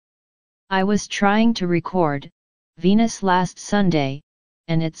I was trying to record Venus last Sunday,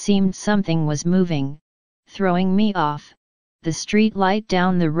 and it seemed something was moving, throwing me off. The street light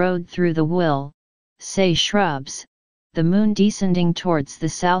down the road through the say shrubs, the moon descending towards the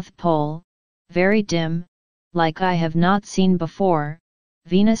South Pole, very dim, like I have not seen before,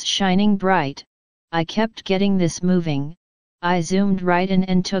 Venus shining bright. I kept getting this moving. I zoomed right in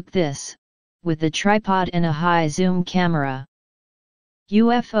and took this, with the tripod and a high zoom camera.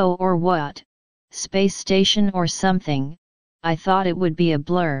 UFO or what? Space station or something? I thought it would be a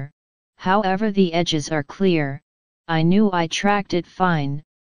blur. However, the edges are clear. I knew I tracked it fine.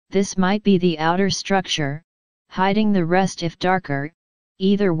 This might be the outer structure, hiding the rest if darker.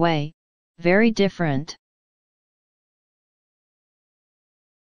 Either way, very different.